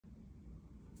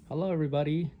Hello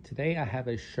everybody. Today I have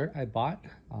a shirt I bought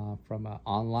from an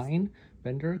online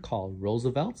vendor called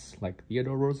Roosevelt's, like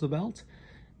Theodore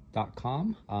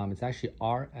Roosevelt.com. It's actually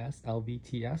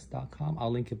RSVLTS.com.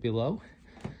 I'll link it below.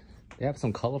 They have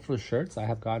some colorful shirts. I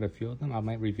have got a few of them. I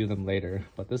might review them later,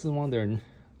 but this is one of their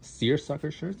Seersucker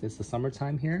shirts. It's the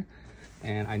summertime here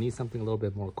and I need something a little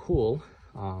bit more cool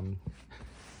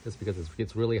just because it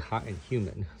gets really hot and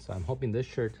humid. So I'm hoping this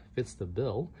shirt fits the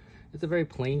bill. It's a very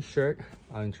plain shirt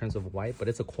in terms of white, but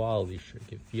it's a quality shirt. You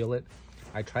can feel it.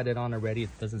 I tried it on already.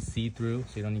 It doesn't see through,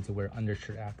 so you don't need to wear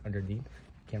undershirt underneath.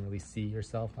 You can't really see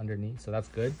yourself underneath, so that's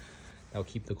good. That'll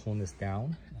keep the coolness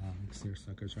down.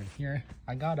 Seersucker's right here.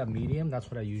 I got a medium. That's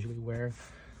what I usually wear,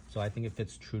 so I think it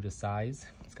fits true to size.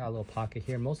 It's got a little pocket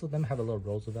here. Most of them have a little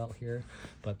Roosevelt here,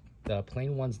 but the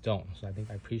plain ones don't, so I think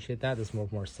I appreciate that. This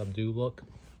is more subdued look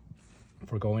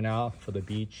for going out, for the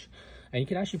beach. And you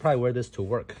can actually probably wear this to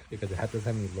work because it doesn't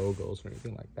have any logos or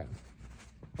anything like that.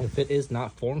 The fit is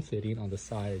not form-fitting on the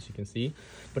side, as you can see,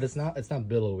 but it's not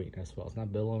billowing as well. It's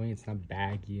not billowing, it's not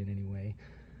baggy in any way.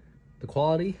 The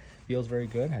quality feels very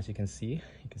good, as you can see.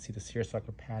 You can see the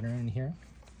seersucker pattern in here.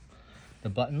 The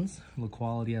buttons look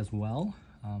quality as well.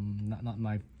 Not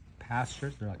my past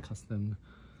shirts, they're like custom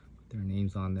with their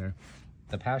names on there.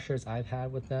 The past shirts I've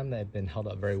had with them, they've been held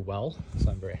up very well,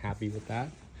 so I'm very happy with that.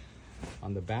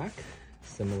 On the back,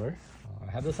 similar.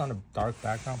 I have this on a dark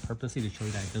background purposely to show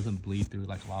you that it doesn't bleed through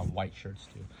like a lot of white shirts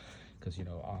do, because you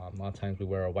know a lot of times we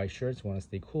wear our white shirts, we want to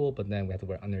stay cool, but then we have to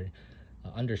wear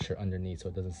undershirt underneath so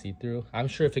it doesn't see through. I'm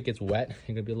sure if it gets wet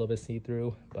it can be a little bit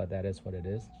see-through, but that is what it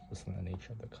is, just in the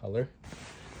nature of the color.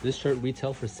 This shirt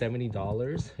retails for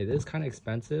 $70. It is kind of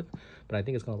expensive, but I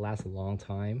think it's going to last a long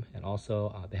time. And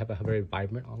also they have a very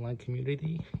vibrant online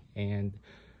community, and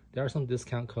there are some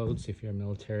discount codes if you're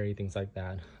military, things like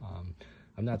that.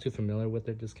 I'm not too familiar with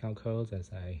their discount codes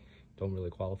as I don't really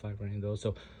qualify for any of those.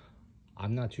 So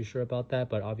I'm not too sure about that,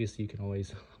 but obviously you can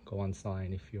always go on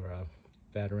sign if you're a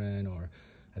veteran or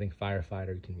I think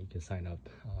firefighter, you can sign up.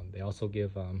 They also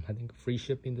give, I think, free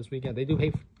shipping this weekend. They do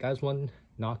pay, guys, one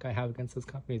knock I have against this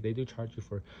company, they do charge you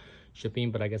for shipping,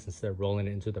 but I guess instead of rolling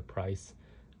it into the price,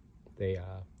 they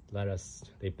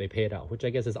they pay it out, which I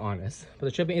guess is honest. But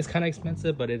the shipping is kind of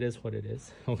expensive, but it is what it is.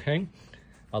 Okay,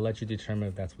 I'll let you determine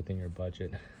if that's within your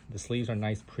budget. The sleeves are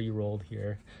nice pre-rolled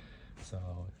here. So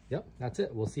yep, that's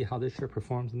it. We'll see how this shirt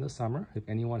performs in the summer. If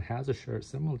anyone has a shirt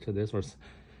similar to this, or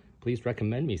please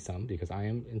recommend me some, because I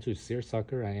am into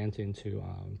seersucker. I am into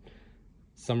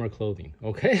summer clothing.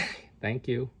 Okay, thank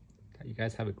you. You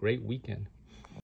guys have a great weekend.